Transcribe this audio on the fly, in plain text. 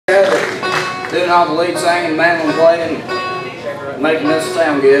doing all the lead singing, mandolin playing, making us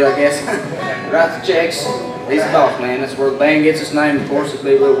sound good, I guess. Write the checks. He's the boss, man. That's where the band gets its name. Of course, it'd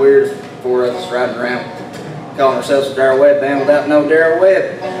be a little weird for us riding around calling ourselves a Darrell Webb band without no Darrell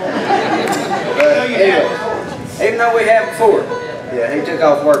Webb. But anyway, even though we have before, yeah, he took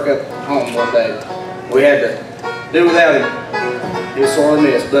off work up home one day. We had to do without him. He was sorely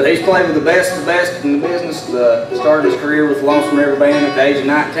missed. But he's played with the best in the business. Started his career with the Lonesome River Band at the age of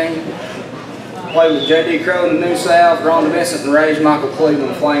 19. Played with J.D. Crow in the New South, Ron Vincent and Rage, Michael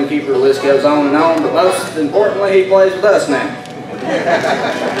Cleveland, Flamekeeper, the list goes on and on. But most importantly, he plays with us now.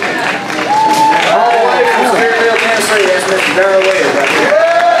 All the way from Sevierville, Tennessee, that's Mr. Darrell Webb right there.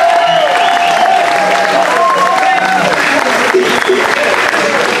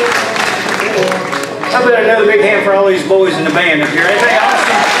 How about another big hand for all these boys in the band up here? Ain't they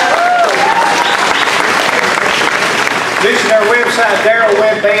awesome? Visit our website,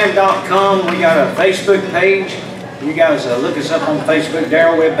 DarrellWebbBand.com. We got a Facebook page. You guys look us up on Facebook,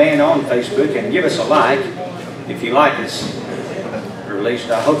 Darrell Webb Band on Facebook, and give us a like if you like us. Or at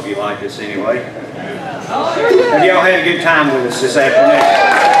least I hope you like us anyway. Have y'all had a good time with us this afternoon?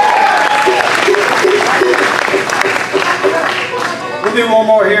 We'll do one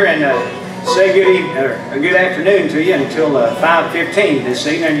more here and say good afternoon to you until 5:15 this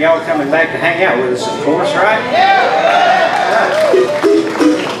evening. Y'all coming back to hang out with us, of course, right?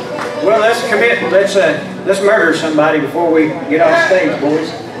 Well, let's commit. Let's murder somebody before we get off stage, boys.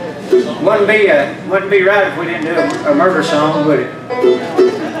 Wouldn't be right if we didn't do a murder song, would it?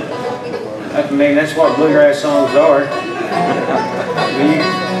 I mean, that's what bluegrass songs are. When you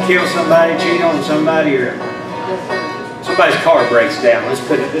kill somebody, cheat on somebody, or somebody's car breaks down. Let's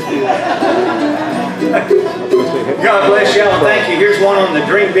do that. God bless y'all. Thank you. Here's one on the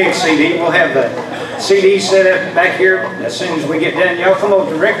Dream Big CD. We'll have the CD set up back here as soon as we get done. Y'all come over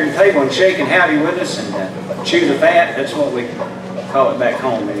to the record table and shake and howdy with us and chew the fat. That's what we call it back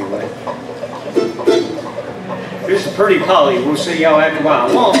home anyway. Here's the Pretty Polly. We'll see y'all after a while.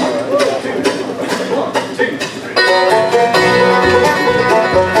 1, 2, 3.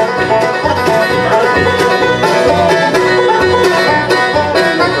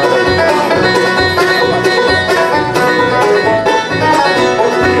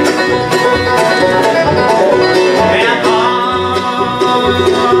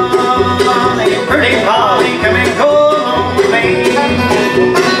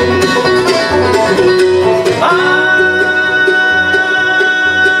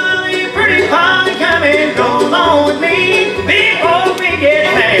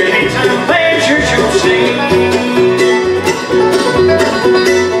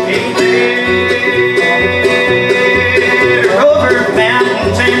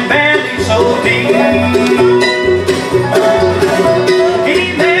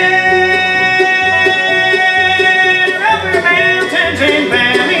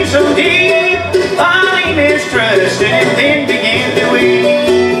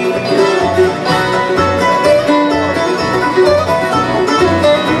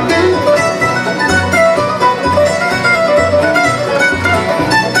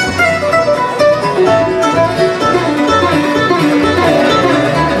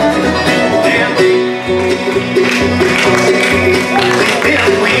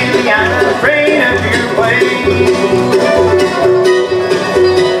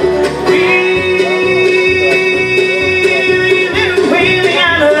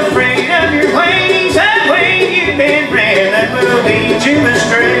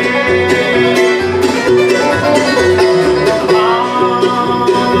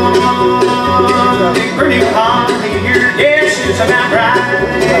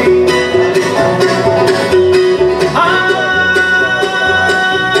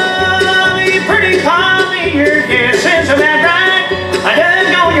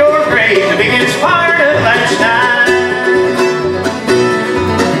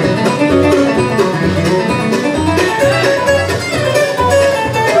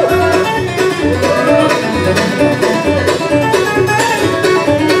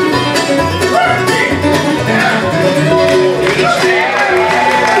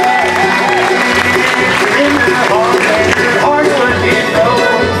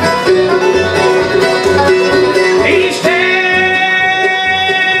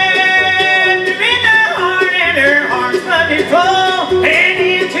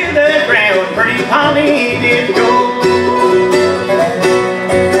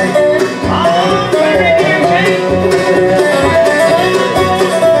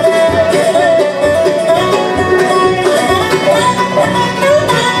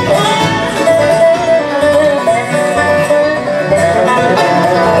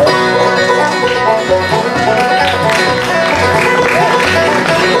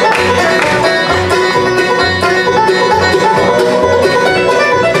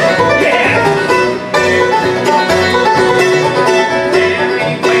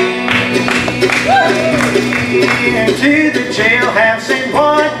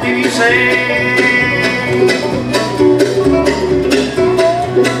 say.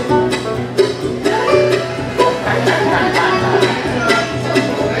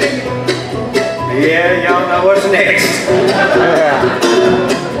 Yeah, y'all know what's next.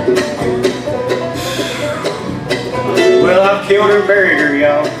 Well, I've killed her and buried her,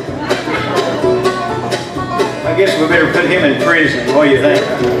 y'all. I guess we better put him in prison. What do you think?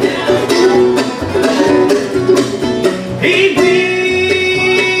 He'd be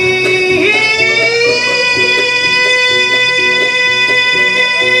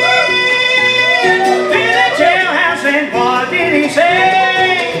in a jailhouse, and what did he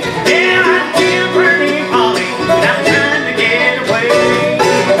say? Yeah, I feel pretty funny, and I'm trying to get away.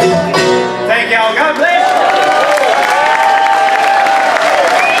 Thank y'all. God bless you.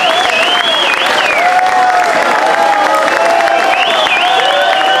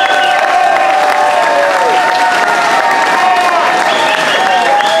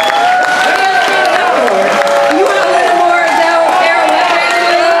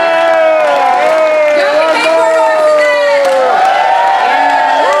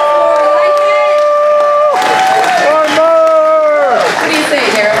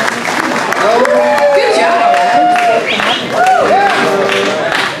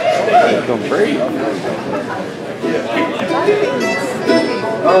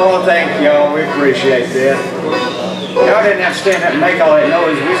 Oh, thank y'all. We appreciate that. Y'all didn't have to stand up and make all that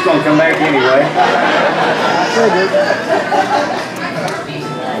noise. We was going to come back anyway.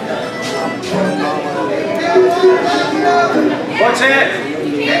 What's that?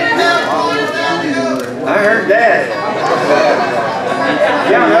 I heard that.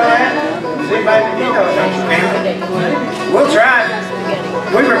 Y'all know that? Does anybody know that? We'll try it.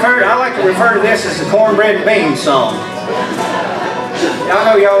 I like to refer to this as the cornbread and beans song. I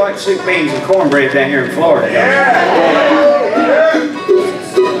know y'all like soup, beans, and cornbread down here in Florida.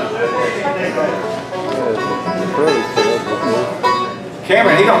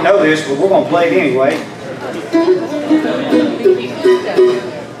 Cameron, he don't know this, but we're going to play it anyway.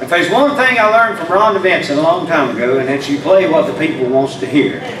 If there's one thing I learned from Rhonda Benson a long time ago, and that's you play what the people wants to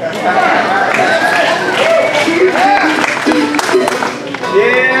hear.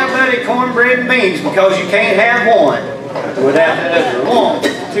 Yeah, buddy, cornbread and beans, because you can't have one without the other. 1,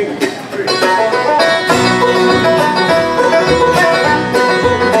 2, 3.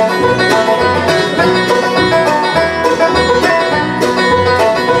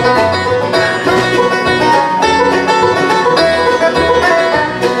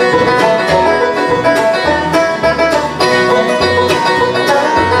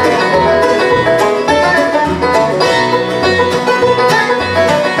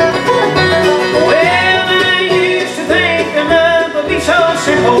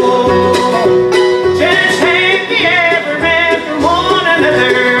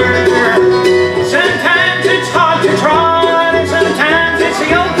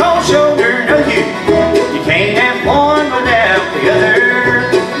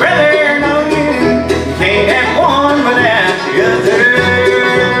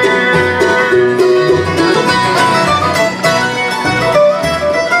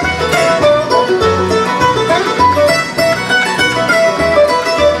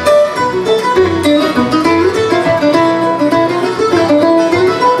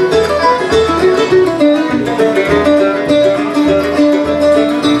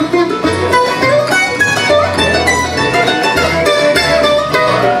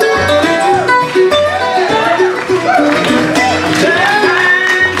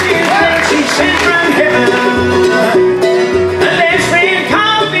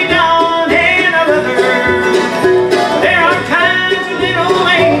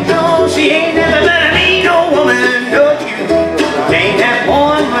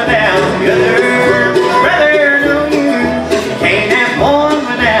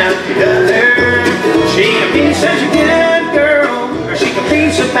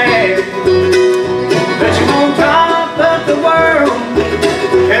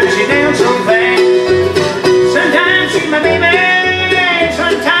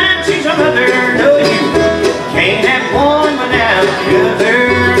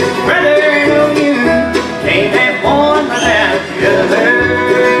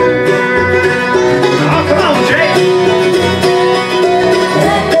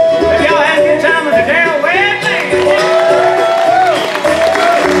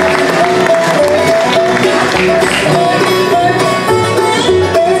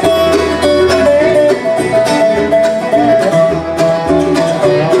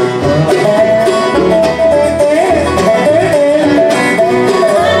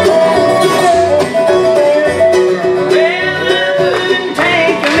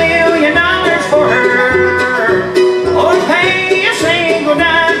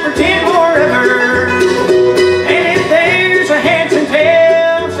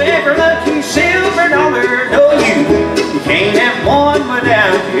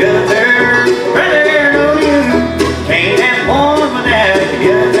 the other. Brother, no, you can't have one without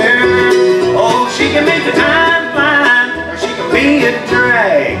the other. Oh, she can make the time fly, or she can be a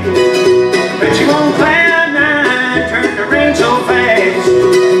drag, but she won't cloud nine, turn the rain so fast.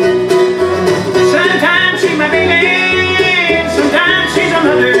 Sometimes she might be mean, sometimes she's a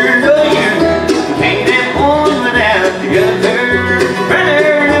mother. No, you can't have one without the other. Brother,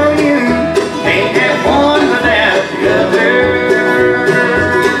 no, you can't have one without the other.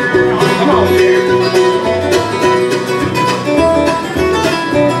 Come on, dear.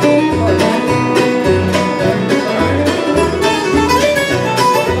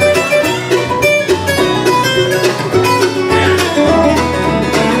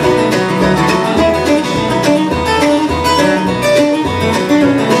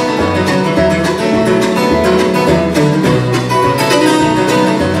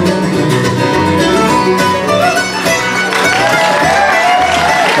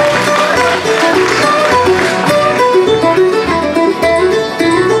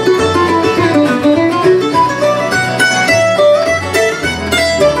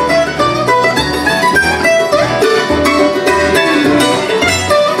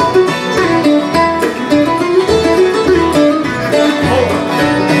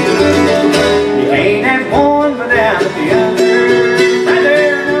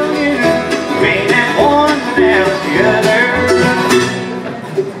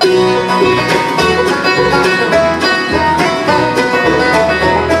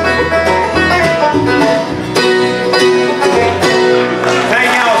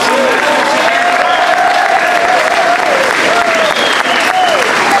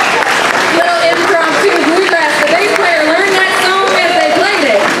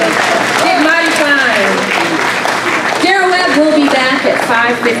 At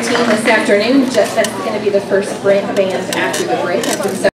 5:15 this afternoon. That's going to be the first band after the break.